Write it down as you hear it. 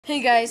Hey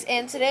guys,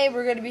 and today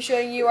we're going to be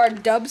showing you our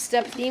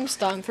dubstep theme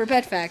song for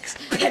Pet Facts.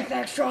 Pet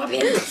Facts,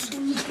 Robin!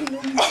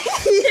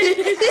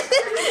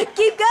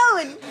 Keep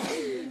going!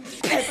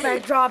 Pet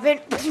Facts, Robin!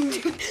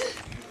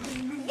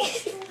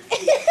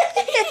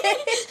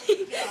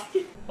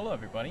 Hello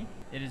everybody.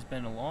 It has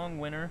been a long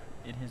winter.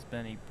 It has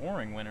been a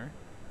boring winter.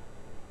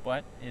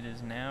 But it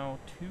is now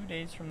 2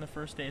 days from the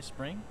first day of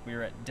spring. We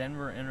are at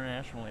Denver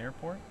International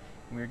Airport.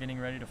 We are getting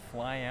ready to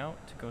fly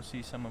out to go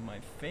see some of my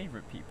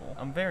favorite people.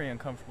 I'm very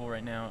uncomfortable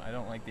right now. I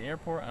don't like the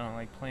airport, I don't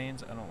like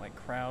planes, I don't like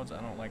crowds, I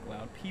don't like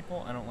loud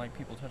people, I don't like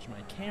people touching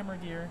my camera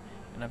gear,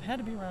 and I've had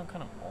to be around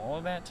kind of all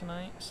of that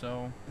tonight.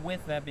 So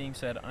with that being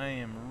said, I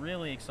am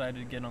really excited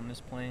to get on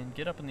this plane,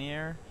 get up in the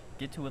air,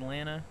 get to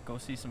Atlanta, go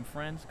see some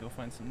friends, go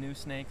find some new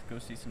snakes, go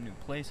see some new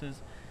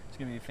places. It's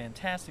going to be a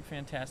fantastic,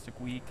 fantastic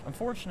week.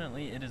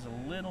 Unfortunately, it is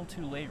a little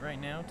too late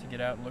right now to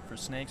get out and look for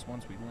snakes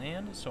once we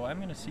land, so I'm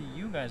going to see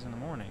you guys in the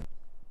morning.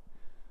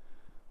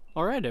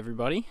 Alright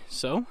everybody,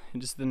 so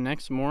it is the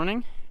next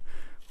morning.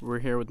 We're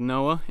here with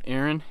Noah,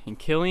 Aaron, and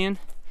Killian.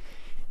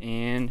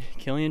 And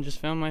Killian just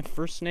found my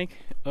first snake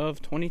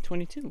of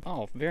 2022.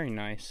 Oh, very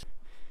nice.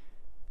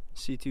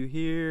 C2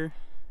 here.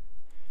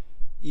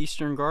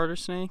 Eastern garter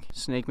snake.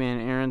 Snake man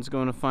Aaron's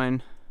going to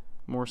find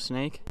more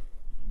snake.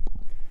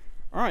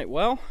 Alright,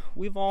 well,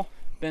 we've all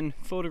been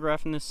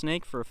photographing this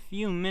snake for a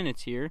few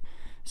minutes here.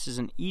 This is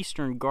an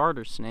Eastern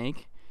garter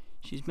snake.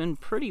 She's been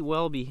pretty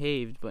well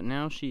behaved, but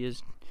now she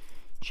is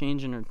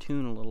changing her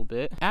tune a little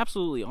bit.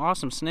 Absolutely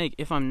awesome snake.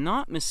 If I'm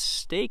not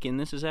mistaken,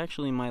 this is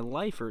actually my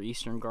lifer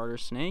Eastern garter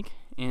snake,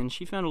 and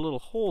she found a little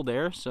hole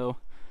there, so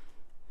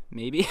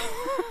maybe.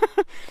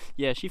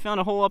 Yeah, she found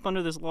a hole up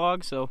under this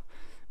log, so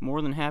more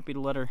than happy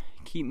to let her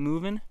keep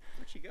moving.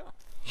 Where'd she go?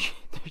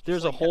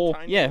 There's like a hole.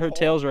 Yeah, her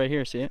tail's right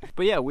here, see it?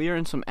 But yeah, we are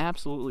in some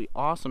absolutely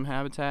awesome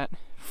habitat.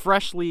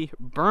 Freshly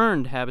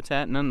burned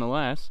habitat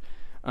nonetheless.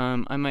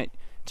 I might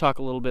talk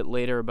a little bit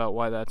later about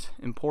why that's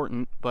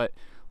important, but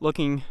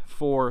looking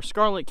for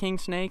Scarlet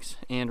Kingsnakes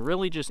and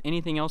really just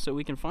anything else that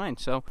we can find.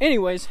 So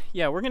anyways,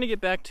 yeah, we're gonna get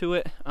back to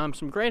it.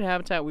 Some great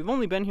habitat. We've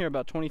only been here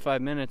about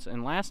 25 minutes,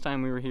 and last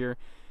time we were here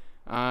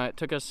it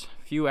took us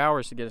a few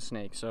hours to get a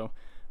snake. So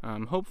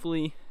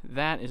hopefully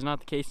that is not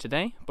the case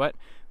today, but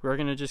we're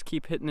gonna just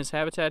keep hitting this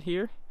habitat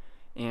here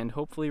and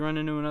hopefully run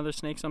into another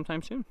snake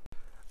sometime soon.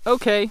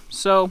 Okay,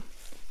 so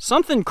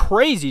something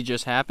crazy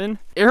just happened.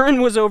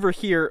 Aaron was over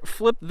here,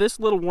 flipped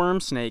this little worm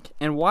snake,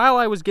 and while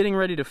I was getting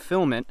ready to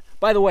film it,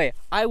 by the way,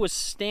 I was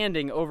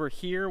standing over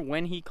here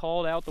when he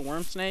called out the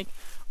worm snake.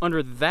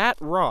 Under that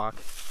rock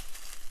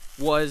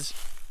was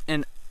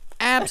an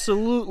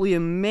absolutely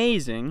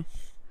amazing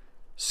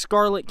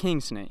Scarlet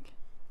Kingsnake.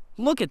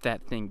 Look at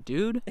that thing,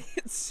 dude.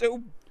 It's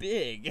so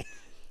big.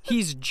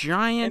 He's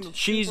giant, and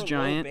she's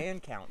giant. Low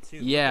band count too.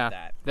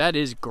 Yeah, that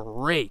is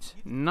great.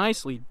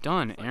 Nicely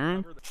done,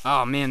 Aaron.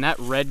 Oh man, that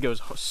red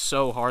goes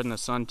so hard in the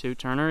sun too.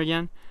 Turn her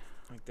again.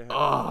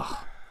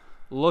 Oh,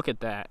 look at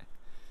that.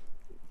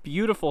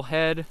 Beautiful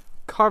head,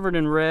 covered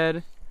in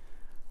red.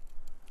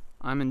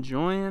 I'm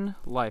enjoying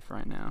life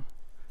right now.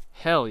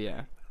 Hell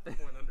yeah.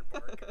 I've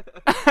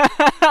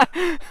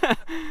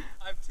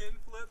tin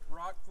flipped,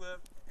 rock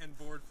flipped, and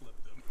board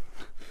flipped them.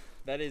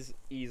 That is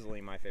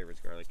easily my favorite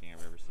Scarlet King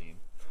I've ever seen.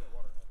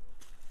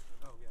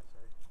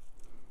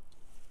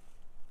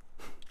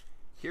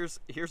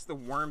 Here's the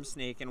worm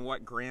snake and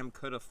what Graham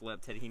could have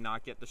flipped had he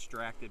not get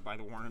distracted by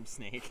the worm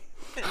snake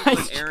and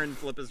let Aaron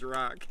flip his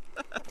rock.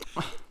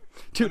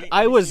 Dude,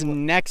 I was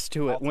next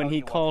to it when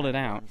he called it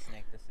out.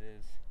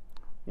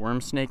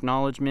 Worm snake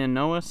knowledge man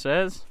Noah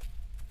says.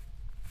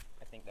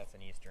 I think that's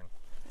an Eastern.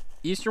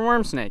 Eastern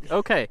worm snake.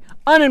 Okay,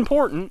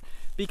 unimportant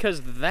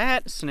because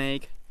that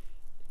snake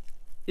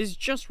is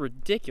just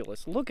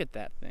ridiculous. Look at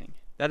that thing.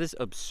 That is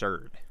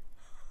absurd.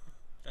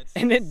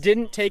 And it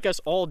didn't take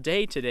us all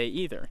day today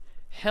either.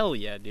 Hell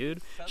yeah,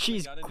 dude.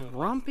 She's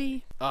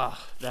grumpy. Ugh,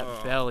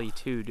 that belly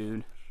too,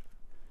 dude.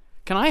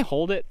 Can I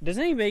hold it? Does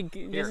anybody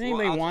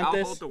want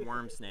this? I'll hold the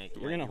worm snake.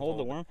 You're gonna hold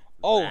the worm?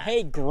 Oh,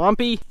 hey,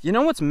 grumpy. You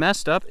know what's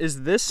messed up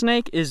is this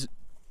snake is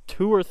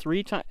 2 or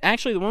 3 times.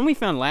 Actually, the one we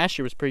found last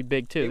year was pretty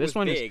big too. This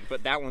one is big,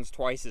 but that one's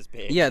twice as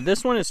big. Yeah,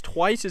 this one is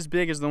twice as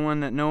big as the one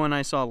that Noah and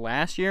I saw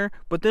last year,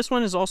 but this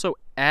one is also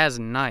as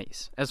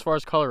nice as far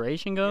as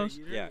coloration goes.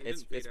 Yeah,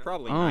 it's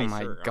probably nicer.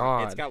 Oh my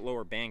god. It's got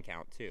lower band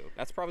count too.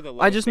 That's probably the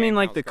lowest. I just mean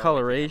like the Scarlet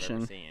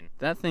coloration.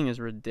 That thing is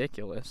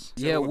ridiculous.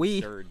 So yeah,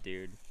 absurd,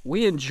 dude.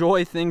 We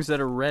enjoy things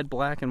that are red,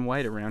 black, and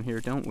white around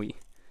here, don't we?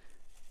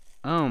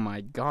 Oh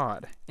my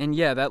god. And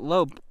yeah, that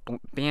low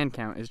band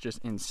count is just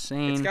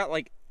insane. It's got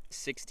like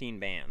 16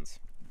 bands.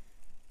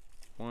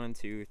 1,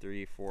 2,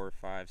 3, 4,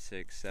 5,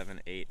 6,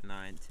 7, 8,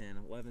 9, 10,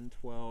 11,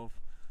 12,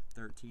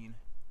 13,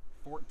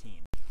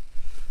 14.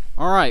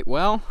 Alright,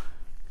 well,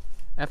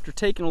 after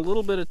taking a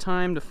little bit of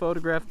time to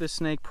photograph this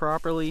snake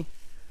properly,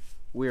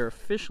 we are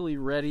officially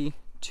ready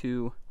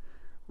to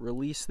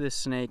release this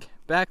snake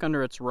back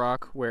under its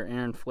rock where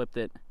Aaron flipped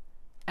it.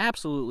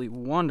 Absolutely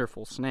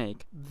wonderful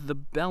snake. The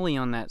belly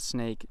on that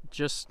snake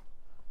just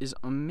is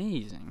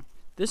amazing.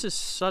 This is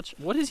such...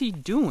 What is he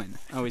doing?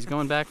 Oh, he's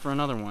going back for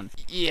another one.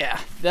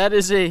 Yeah, that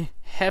is a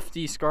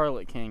hefty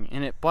Scarlet King,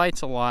 and it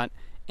bites a lot.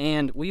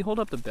 And will you hold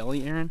up the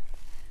belly, Aaron?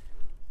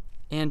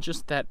 And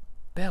just that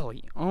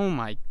belly. Oh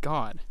my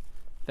God.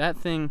 That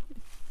thing...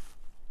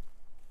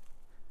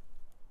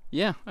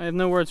 Yeah, I have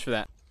no words for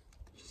that.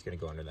 She's gonna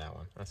go under that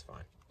one. That's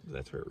fine.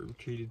 That's where it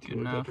retreated Good to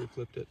enough. after we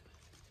flipped it.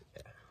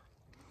 Yeah.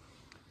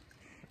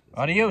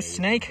 Adios,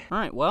 snake. All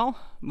right, well,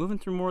 moving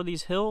through more of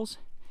these hills,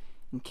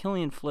 and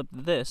Killian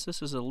flipped this.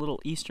 This is a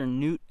little eastern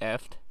newt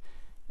eft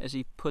as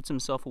he puts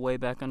himself away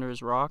back under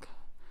his rock.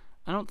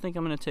 I don't think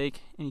I'm going to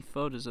take any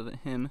photos of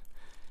him,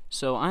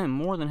 so I am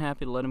more than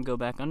happy to let him go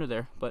back under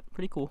there, but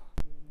pretty cool.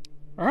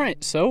 All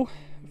right, so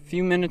a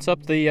few minutes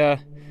up the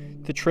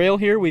trail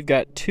here, we've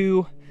got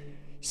two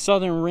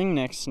southern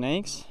ringneck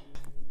snakes.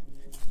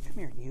 Come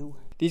here, you.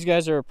 These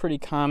guys are a pretty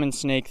common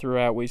snake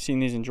throughout. We've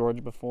seen these in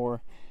Georgia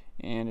before.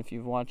 And if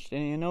you've watched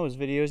any of Noah's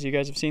videos, you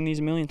guys have seen these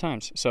a million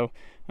times. So,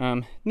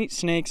 neat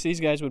snakes. These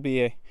guys would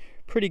be a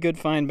pretty good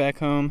find back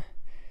home.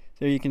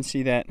 There you can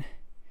see that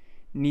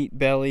neat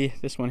belly.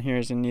 This one here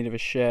is in need of a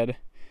shed.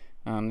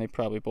 They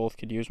probably both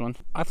could use one.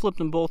 I flipped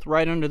them both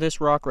right under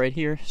this rock right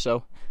here.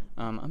 So,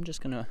 I'm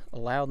just going to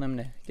allow them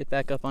to get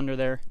back up under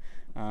there.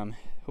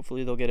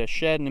 Hopefully they'll get a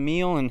shed and a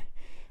meal, and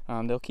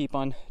they'll keep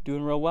on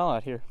doing real well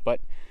out here. But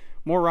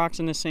more rocks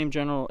in the same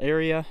general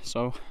area.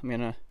 So, I'm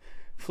going to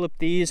flip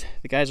these.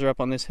 The guys are up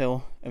on this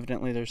hill.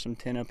 Evidently there's some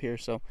tin up here,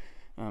 so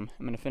I'm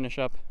going to finish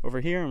up over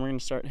here and we're going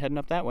to start heading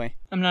up that way.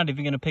 I'm not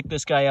even going to pick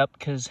this guy up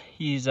because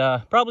he's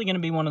probably going to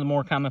be one of the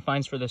more common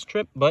finds for this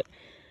trip, but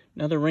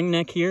another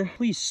ringneck here.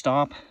 Please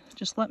stop.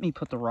 Just let me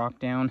put the rock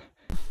down.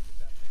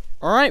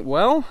 All right,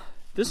 well,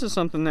 this is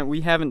something that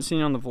we haven't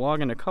seen on the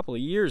vlog in a couple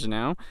of years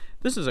now.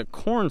 This is a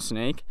corn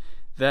snake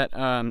that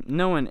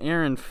Noah and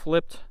Aaron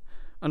flipped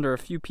under a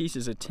few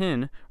pieces of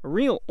tin. A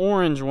real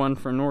orange one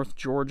for North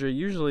Georgia.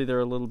 Usually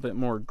they're a little bit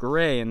more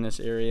gray in this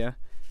area,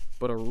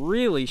 but a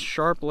really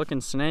sharp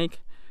looking snake.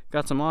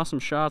 Got some awesome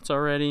shots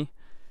already.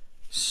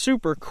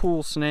 Super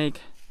cool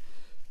snake.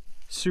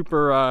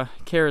 Super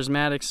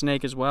charismatic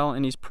snake as well,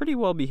 and he's pretty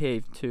well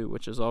behaved too,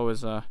 which is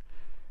always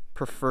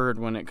preferred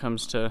when it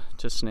comes to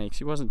snakes.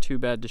 He wasn't too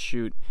bad to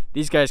shoot.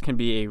 These guys can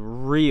be a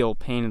real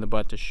pain in the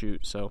butt to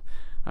shoot, so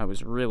I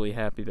was really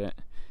happy that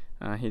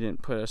he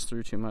didn't put us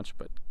through too much,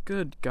 but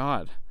good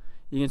God.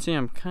 You can see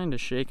I'm kind of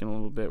shaking a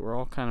little bit. We're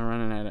all kind of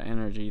running out of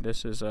energy.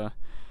 This is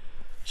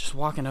just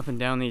walking up and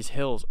down these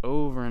hills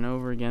over and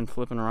over again,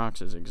 flipping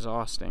rocks is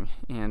exhausting.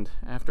 And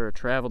after a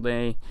travel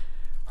day,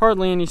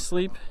 hardly any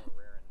sleep,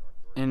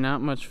 and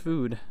not much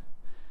food.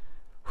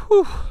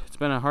 Whew, it's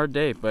been a hard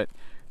day, but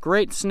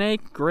great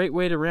snake, great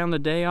way to round the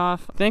day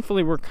off.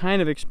 Thankfully, we're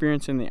kind of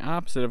experiencing the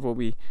opposite of what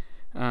we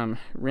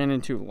ran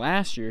into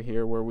last year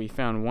here, where we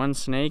found one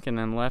snake and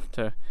then left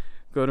to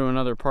go to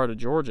another part of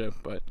Georgia.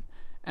 But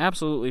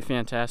absolutely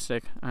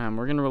fantastic.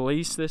 We're gonna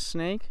release this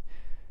snake,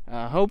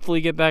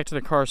 hopefully get back to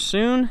the car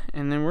soon,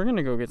 and then we're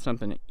gonna go get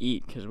something to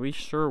eat because we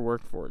sure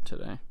worked for it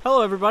today.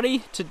 Hello everybody,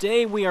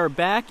 today we are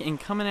back and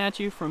coming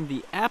at you from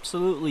the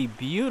absolutely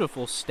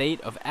beautiful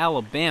state of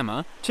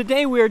Alabama.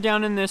 Today we are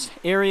down in this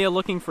area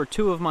looking for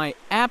two of my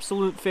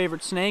absolute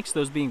favorite snakes,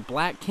 those being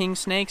black king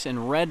snakes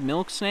and red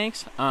milk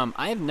snakes.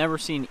 I have never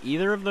seen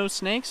either of those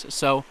snakes,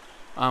 so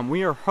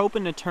we are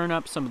hoping to turn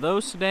up some of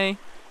those today,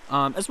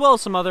 as well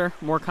as some other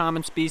more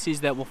common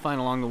species that we'll find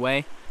along the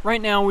way.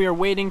 Right now we are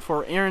waiting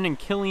for Aaron and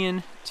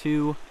Killian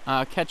to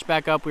catch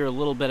back up. We were a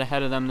little bit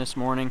ahead of them this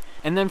morning.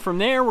 And then from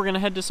there we're going to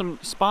head to some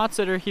spots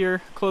that are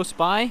here close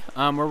by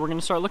where we're going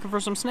to start looking for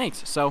some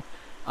snakes. So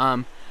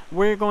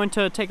we're going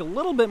to take a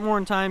little bit more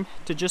time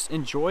to just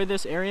enjoy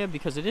this area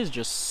because it is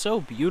just so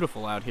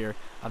beautiful out here.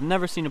 I've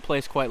never seen a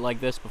place quite like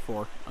this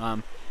before.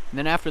 And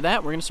then after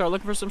that we're going to start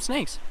looking for some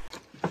snakes.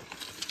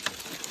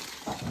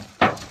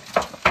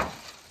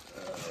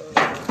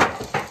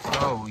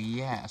 Oh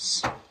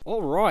yes.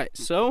 Alright,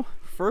 so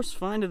first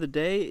find of the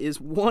day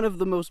is one of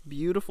the most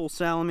beautiful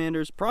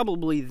salamanders,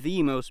 probably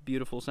the most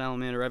beautiful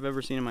salamander I've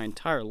ever seen in my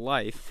entire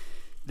life.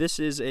 This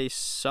is a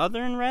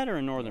southern red or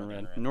a northern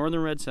red?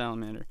 Northern red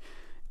salamander.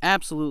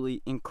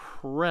 Absolutely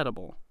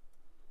incredible.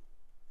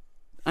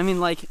 I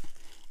mean, like,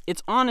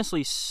 it's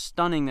honestly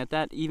stunning that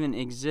that even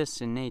exists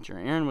in nature.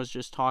 Aaron was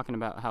just talking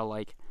about how,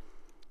 like,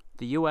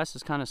 the U.S.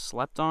 is kind of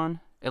slept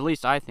on, at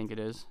least I think it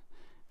is,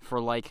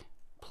 for, like,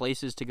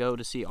 places to go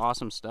to see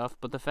awesome stuff,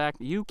 but the fact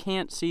that you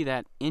can't see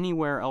that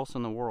anywhere else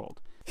in the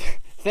world.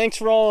 Thanks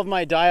for all of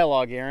my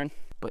dialogue, Aaron.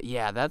 But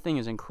yeah, that thing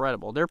is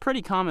incredible. They're a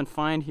pretty common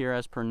find here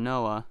as per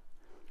Noah,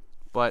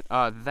 but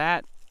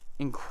that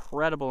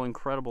incredible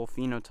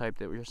phenotype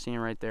that we're seeing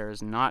right there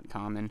is not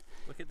common.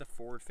 Look at the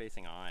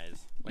forward-facing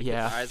eyes. Like,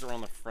 yeah. His eyes are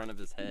on the front of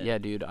his head. Yeah,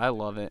 dude, I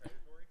love it.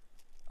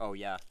 Oh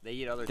yeah, they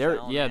eat other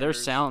salamanders. Yeah, they're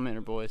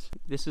salamander boys.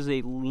 This is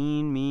a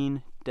lean,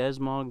 mean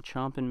desmog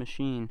chomping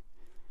machine.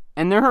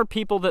 And there are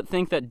people that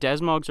think that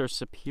desmogs are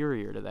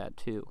superior to that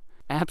too.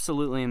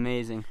 Absolutely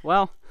amazing.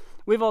 Well,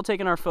 we've all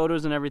taken our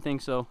photos and everything,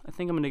 so I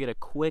think I'm going to get a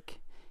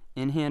quick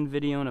in-hand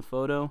video and a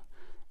photo,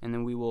 and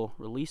then we will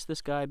release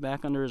this guy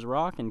back under his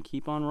rock and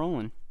keep on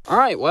rolling. All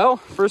right, well,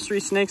 first 3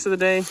 snakes of the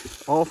day,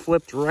 all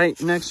flipped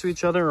right next to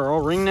each other, are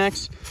all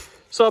ringnecks.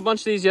 Saw a bunch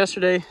of these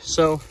yesterday,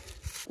 so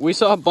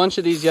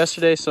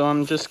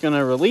I'm just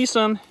gonna release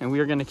them and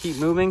we are gonna keep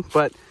moving.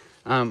 But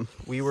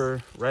we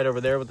were right over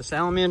there with the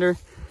salamander,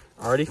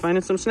 already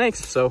finding some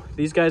snakes. So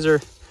these guys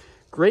are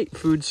great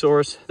food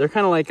source. They're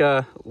kind of like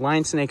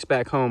line snakes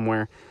back home,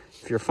 where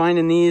if you're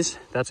finding these,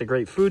 that's a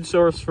great food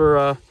source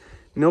for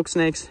milk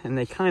snakes, and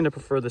they kind of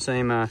prefer the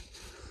same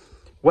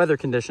weather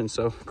conditions.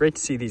 So great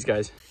to see these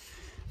guys.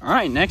 All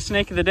right, next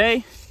snake of the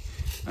day,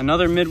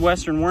 another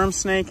Midwestern worm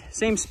snake.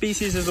 Same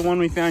species as the one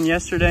we found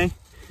yesterday,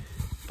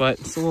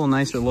 but it's a little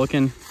nicer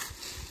looking.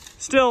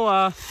 Still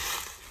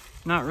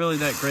not really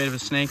that great of a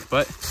snake,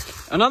 but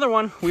another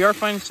one. We are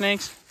finding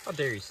snakes. How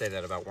dare you say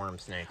that about worm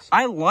snakes?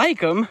 I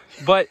like them,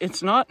 but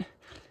it's not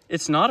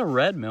a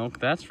red milk,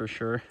 that's for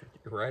sure.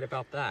 You're right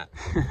about that.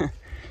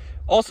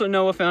 Also,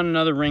 Noah found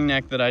another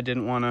ringneck that I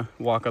didn't want to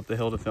walk up the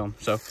hill to film.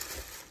 So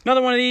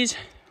another one of these.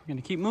 We're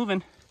gonna keep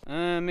moving.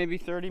 Maybe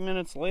 30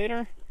 minutes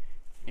later,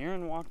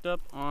 Aaron walked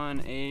up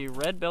on a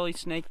red belly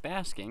snake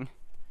basking.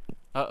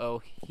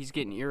 Uh-oh, he's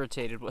getting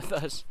irritated with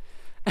us.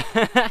 He's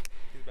about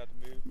to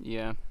move.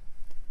 Yeah.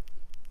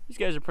 These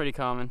guys are pretty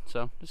common,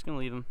 so just gonna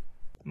leave them.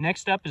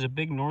 Next up is a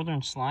big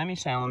northern slimy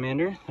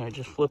salamander that I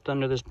just flipped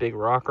under this big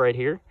rock right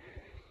here.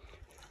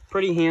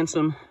 Pretty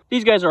handsome.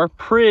 These guys are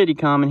pretty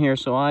common here,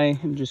 so I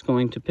am just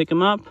going to pick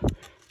him up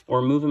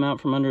or move him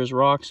out from under his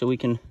rock so we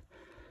can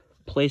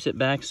place it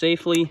back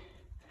safely,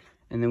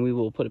 and then we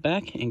will put it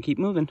back and keep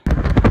moving.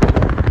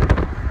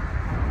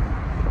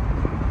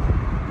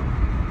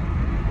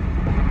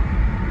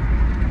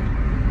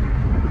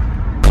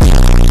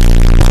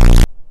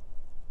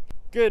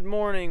 Good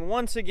morning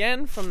once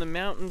again from the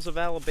mountains of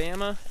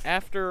Alabama.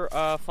 After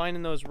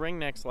finding those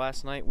ringnecks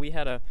last night, we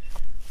had a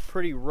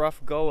pretty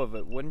rough go of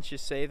it, wouldn't you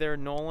say there,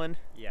 Nolan?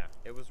 Yeah,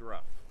 it was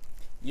rough.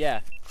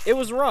 Yeah, it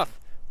was rough,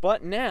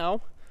 but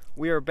now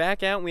we are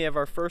back out and we have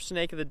our first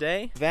snake of the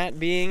day, that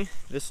being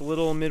this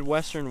little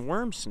Midwestern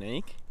worm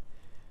snake.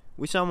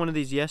 We saw one of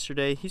these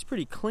yesterday. He's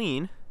pretty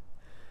clean,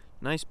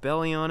 nice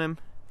belly on him,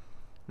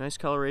 nice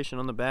coloration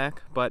on the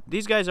back, but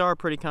these guys are a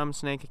pretty common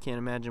snake. I can't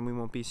imagine we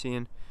won't be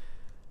seeing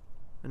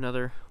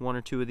another 1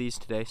 or 2 of these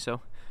today.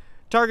 So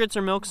targets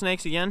are milk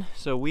snakes again,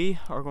 so we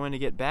are going to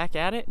get back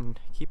at it and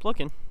keep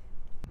looking.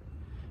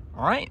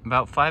 All right,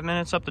 about 5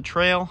 minutes up the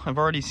trail, I've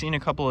already seen a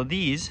couple of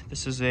these.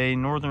 This is a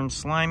northern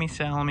slimy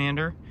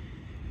salamander.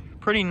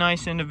 Pretty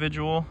nice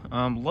individual.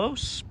 Low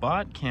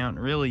spot count,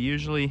 really.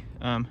 Usually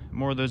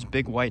more of those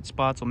big white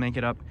spots will make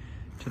it up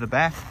to the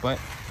back, but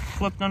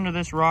flipped under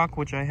this rock,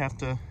 which I have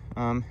to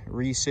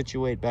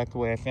resituate back the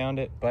way I found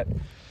it. But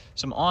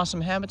some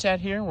awesome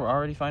habitat here. We're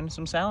already finding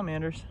some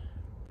salamanders.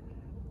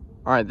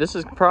 All right, this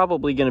is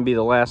probably going to be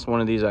the last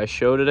one of these I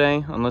show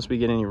today, unless we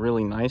get any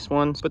really nice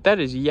ones. But that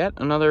is yet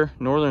another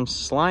northern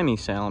slimy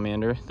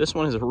salamander. This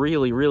one is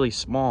really, really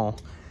small.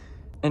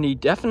 And he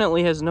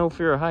definitely has no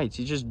fear of heights.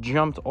 He just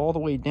jumped all the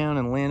way down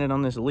and landed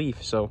on this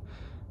leaf. So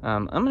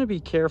I'm going to be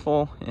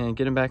careful and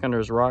get him back under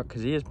his rock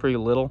because he is pretty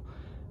little.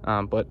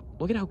 But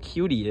look at how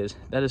cute he is.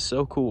 That is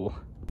so cool.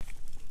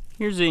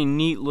 Here's a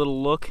neat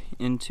little look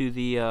into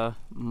the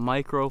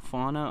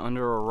microfauna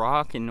under a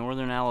rock in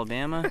northern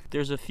Alabama.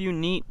 There's a few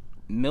neat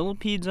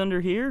millipedes under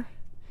here,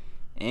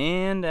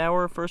 and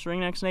our first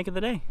ringneck snake of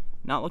the day.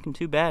 Not looking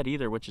too bad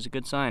either, which is a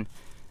good sign.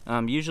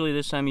 Usually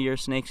this time of year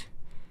snakes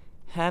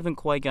haven't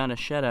quite gotten a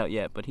shed out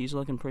yet, but he's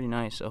looking pretty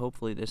nice, so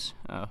hopefully this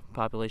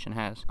population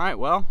has. All right,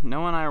 well,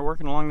 Noah and I are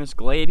working along this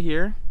glade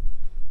here,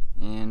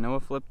 and Noah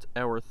flipped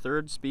our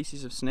 3rd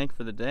species of snake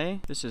for the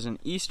day. This is an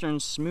eastern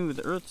smooth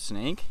earth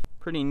snake.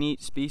 Pretty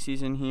neat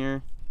species in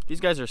here. These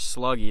guys are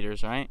slug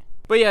eaters, right?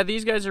 But yeah,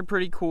 these guys are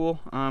pretty cool.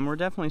 We're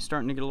definitely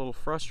starting to get a little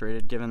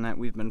frustrated given that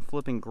we've been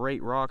flipping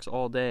great rocks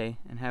all day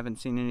and haven't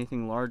seen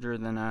anything larger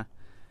than a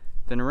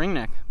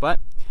ringneck. But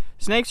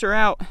snakes are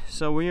out,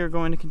 so we are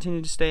going to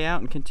continue to stay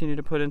out and continue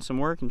to put in some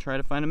work and try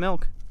to find a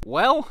milk.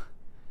 Well,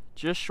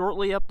 just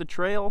shortly up the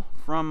trail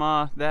from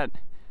that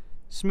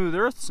smooth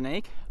earth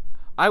snake,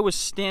 I was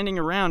standing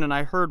around and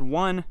I heard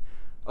one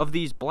of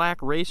these black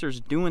racers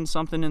doing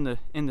something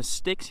in the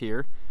sticks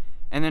here,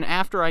 and then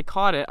after I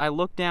caught it, I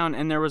looked down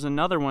and there was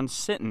another one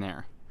sitting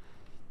there.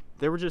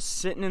 They were just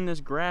sitting in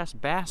this grass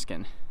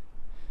basking,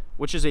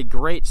 which is a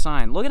great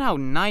sign. Look at how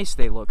nice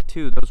they look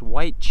too. Those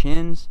white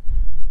chins,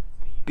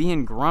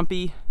 being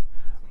grumpy,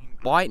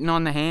 biting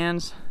on the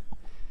hands.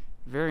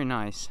 Very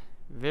nice.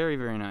 Very,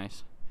 very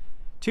nice.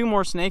 2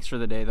 more snakes for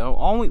the day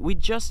though. We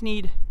just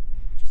need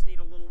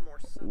a little more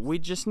substance. We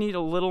just need a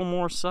little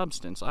more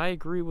substance. I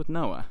agree with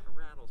Noah.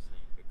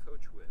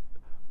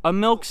 A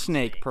milk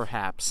snake,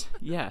 perhaps.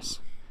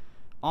 Yes.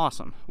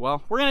 Awesome.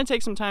 Well, we're going to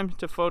take some time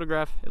to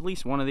photograph at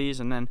least one of these,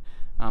 and then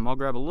I'll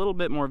grab a little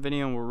bit more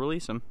video and we'll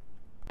release them.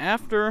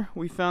 After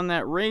we found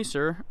that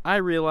racer, I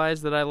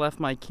realized that I left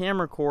my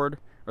camera cord,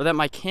 or that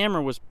my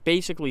camera was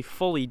basically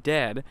fully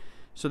dead.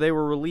 So they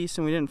were released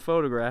and we didn't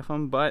photograph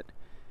them, but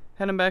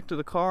heading back to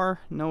the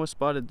car, Noah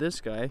spotted this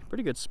guy.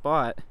 Pretty good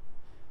spot.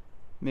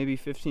 Maybe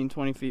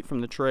 15-20 feet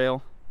from the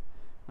trail.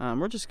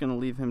 We're just going to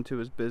leave him to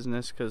his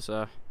business because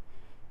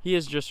he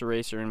is just a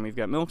racer and we've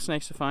got milk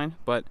snakes to find.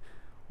 But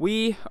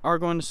we are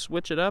going to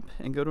switch it up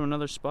and go to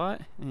another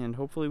spot, and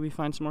hopefully we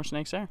find some more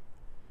snakes there.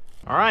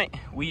 Alright,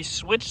 we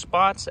switched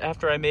spots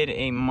after I made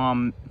a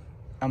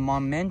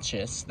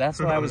momentous. That's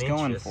what I was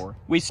going for.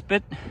 We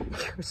spit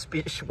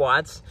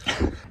Schwatz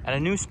at a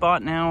new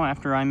spot now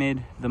after I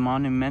made the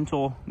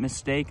monumental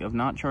mistake of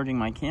not charging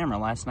my camera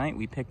last night.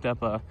 We picked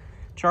up a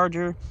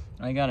charger.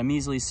 I got a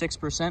measly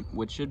 6%,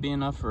 which should be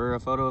enough for a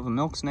photo of a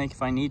milk snake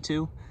if I need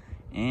to.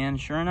 And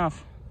sure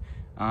enough,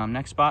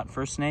 next spot,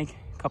 first snake,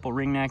 couple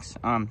ringnecks.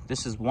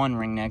 This is one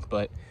ringneck,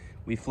 but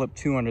we flipped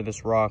two under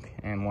this rock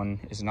and one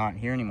is not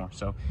here anymore.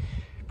 So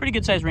pretty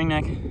good sized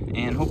ringneck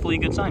and hopefully a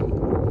good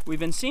sign. We've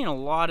been seeing a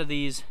lot of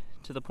these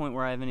to the point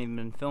where I haven't even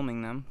been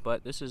filming them,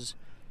 but this is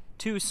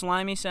two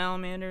slimy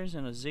salamanders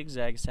and a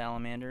zigzag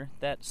salamander.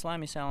 That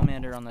slimy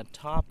salamander on the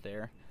top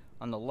there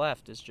on the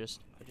left is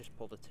just, I just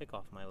pulled a tick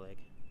off my leg.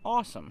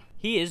 Awesome.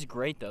 He is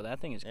great though, that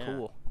thing is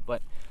cool.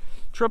 But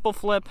triple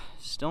flip,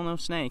 still no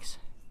snakes.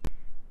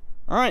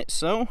 Alright,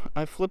 so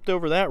I flipped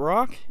over that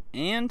rock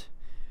and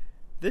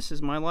this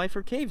is my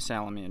lifer cave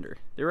salamander.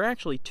 There were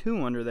actually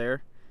two under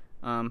there,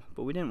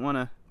 but we didn't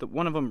want to,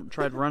 one of them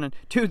tried running.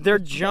 Dude, their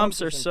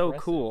jumps are so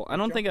cool. I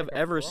don't think I've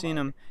ever seen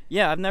them.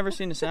 Yeah, I've never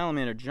seen a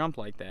salamander jump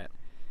like that.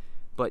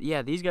 But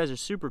yeah, these guys are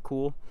super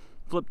cool.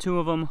 Flipped two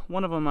of them.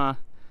 One of them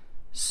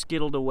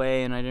skittled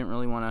away and I didn't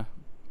really want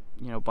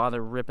to, you know,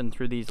 bother ripping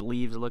through these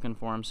leaves looking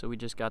for him, so we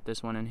just got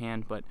this one in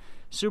hand. But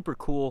super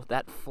cool.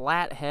 That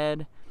flat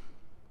head,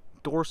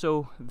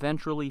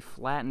 dorso-ventrally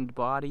flattened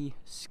body,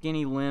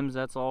 skinny limbs,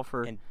 that's all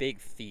for... And big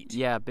feet.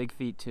 Yeah, big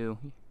feet too.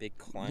 Big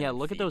climbing Yeah,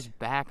 look feet. at those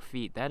back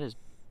feet. That is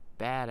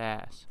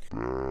badass.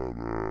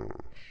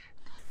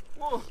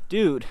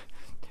 Dude,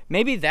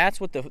 maybe that's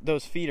what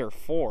those feet are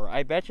for.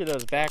 I bet you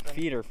those back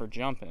feet are for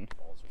jumping.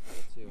 Balls are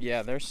cool too.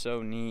 Yeah, they're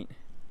so neat.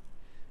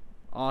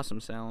 Awesome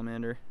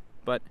salamander.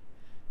 But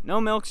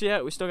no milks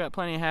yet. We still got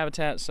plenty of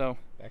habitat, so...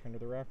 Back under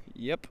the rock?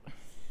 Yep.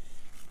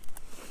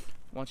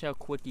 Watch how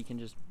quick he can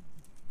just...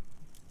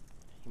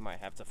 You might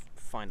have to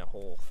find a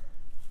hole.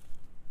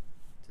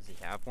 Does he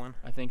have one?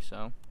 I think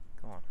so.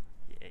 Come on.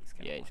 Yeah,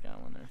 He's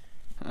got one there.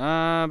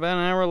 About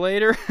an hour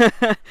later,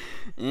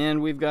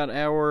 and we've got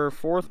our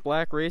fourth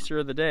black racer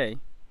of the day.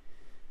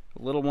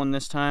 A little one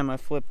this time. I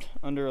flipped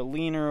under a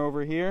leaner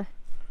over here.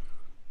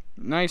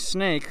 Nice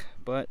snake,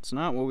 but it's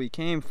not what we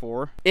came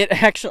for. It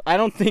actually, I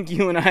don't think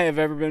you and I have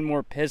ever been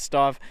more pissed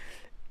off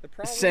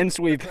since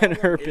we've been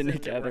herping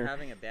together. We're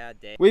having a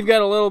bad day. We've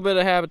got a little bit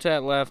of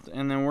habitat left,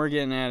 and then we're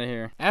getting out of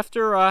here.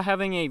 After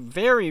having a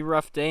very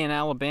rough day in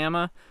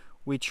Alabama,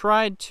 we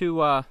tried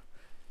to,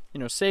 you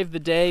know, save the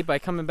day by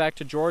coming back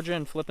to Georgia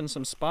and flipping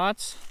some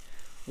spots.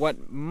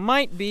 What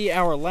might be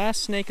our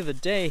last snake of the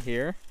day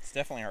here. It's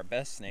definitely our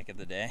best snake of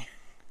the day.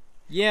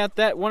 Yeah,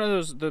 that one of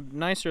those, the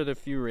nicer of the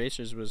few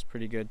racers was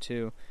pretty good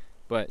too.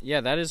 But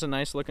yeah, that is a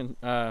nice looking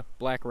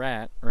black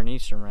rat, or an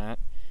eastern rat.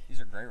 These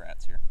are gray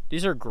rats here.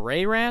 These are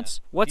gray rats?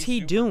 Yeah. What's he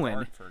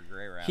doing? For a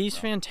gray rat, He's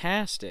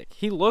fantastic.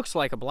 He looks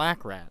like a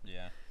black rat.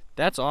 Yeah.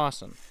 That's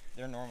awesome.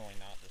 They're normally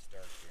not this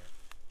dark here.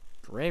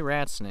 Gray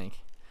rat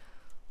snake.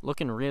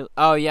 Looking real.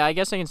 Oh yeah, I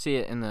guess I can see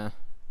it in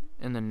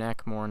the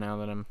neck more now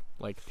that I'm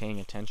like paying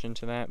attention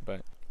to that.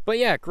 But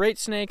yeah, great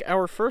snake.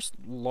 Our first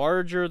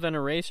larger than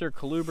a racer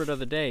colubrid of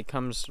the day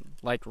comes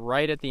like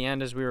right at the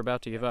end as we were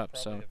about to give up.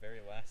 Probably so the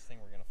very last thing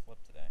we're gonna flip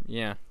today.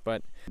 Yeah,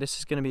 but this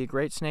is gonna be a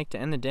great snake to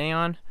end the day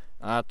on.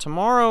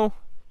 Tomorrow,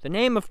 the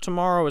name of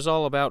tomorrow is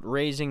all about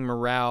raising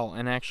morale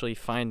and actually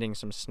finding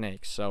some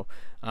snakes. So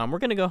we're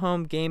going to go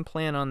home, game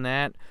plan on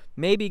that,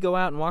 maybe go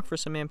out and walk for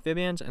some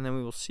amphibians, and then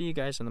we will see you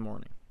guys in the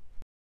morning.